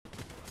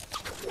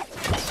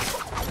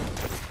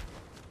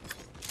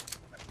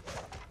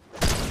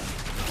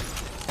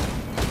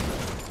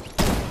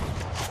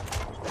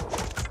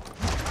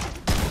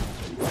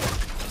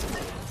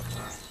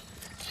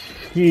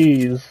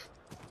Jeez.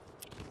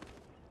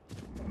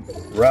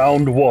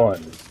 Round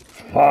one.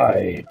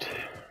 Fight.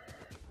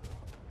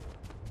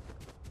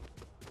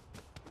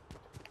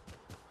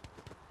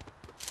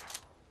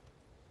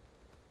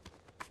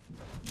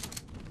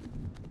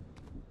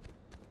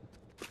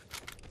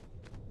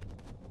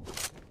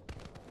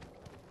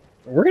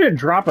 We're gonna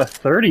drop a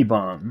 30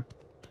 bomb.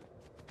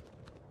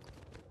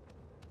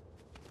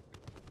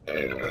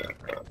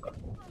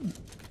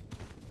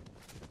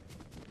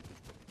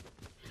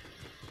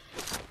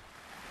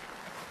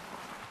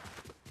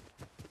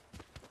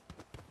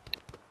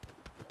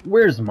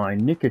 Where's my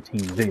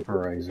nicotine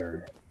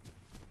vaporizer?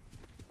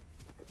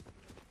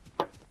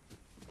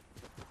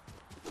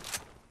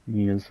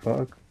 Me as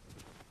fuck.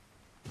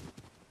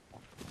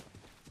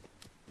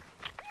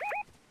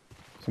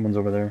 Someone's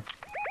over there.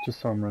 Just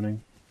saw him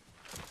running.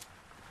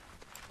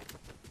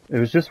 It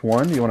was just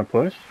one? You want to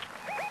push?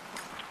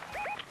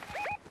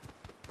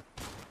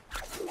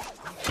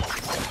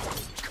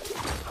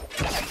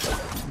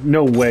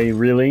 No way,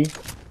 really?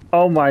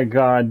 Oh my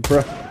god,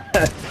 bro.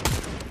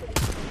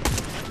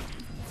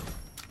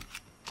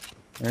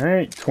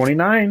 Alright,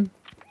 29.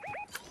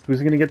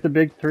 Who's gonna get the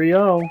big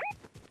 3-0?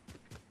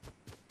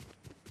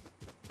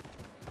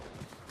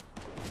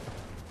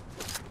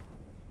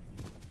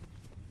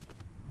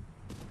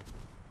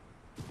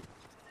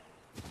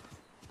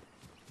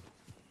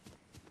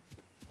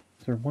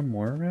 Is there one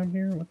more around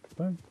here? What the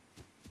fuck?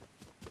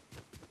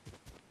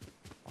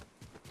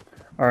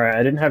 Alright,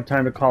 I didn't have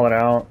time to call it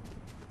out.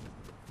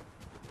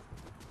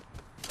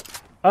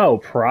 Oh,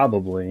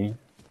 probably.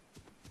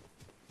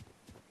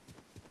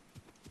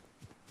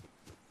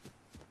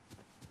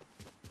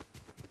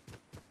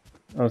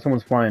 Oh,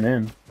 someone's flying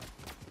in.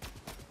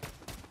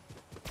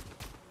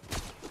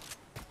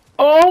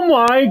 Oh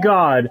my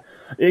god!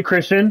 Hey,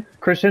 Christian,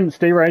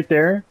 stay right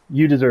there.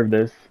 You deserve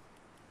this.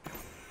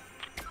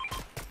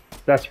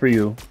 That's for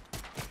you.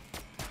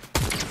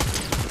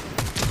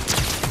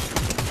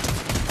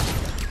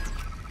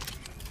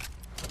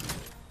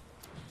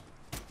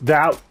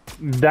 That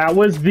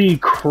was the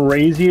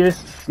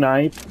craziest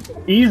snipe.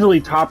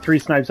 Easily top 3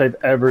 snipes I've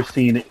ever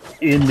seen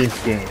in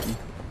this game.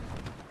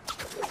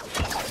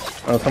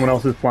 Oh, someone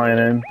else is flying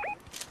in.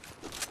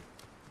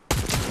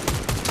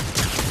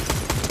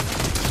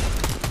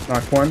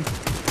 Knocked one.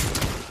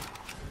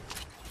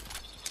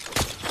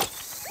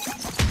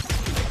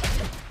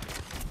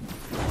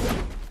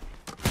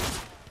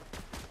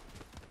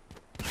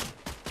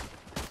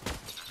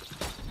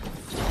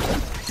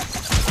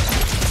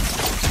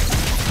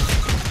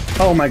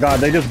 Oh my god,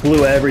 they just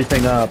blew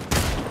everything up.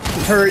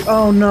 Hurry!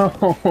 Oh no!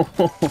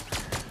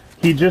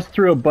 He just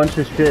threw a bunch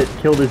of shit,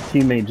 killed his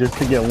teammate just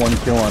to get one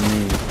kill on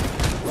me.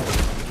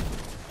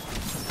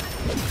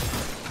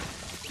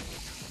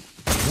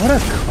 What a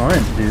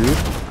cunt, dude.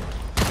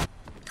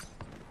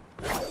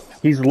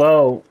 He's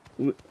low.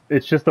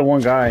 It's just the one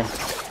guy.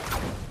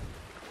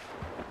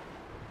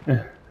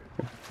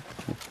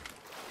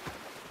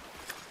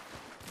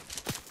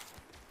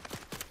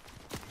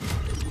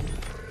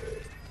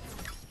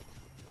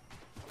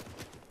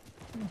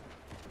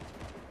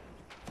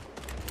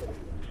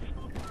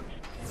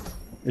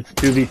 It's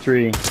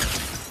 2v3.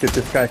 Get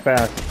this guy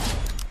fast.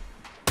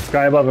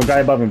 Guy above him, guy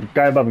above him,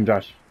 guy above him,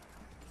 Josh.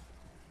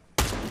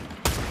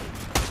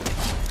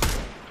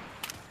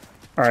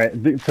 Alright,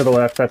 to the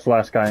left, that's the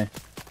last guy.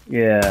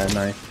 Yeah,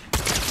 nice.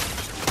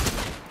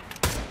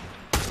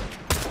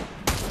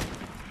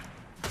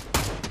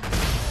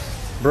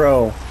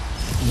 Bro,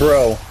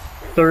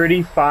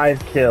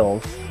 35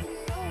 kills.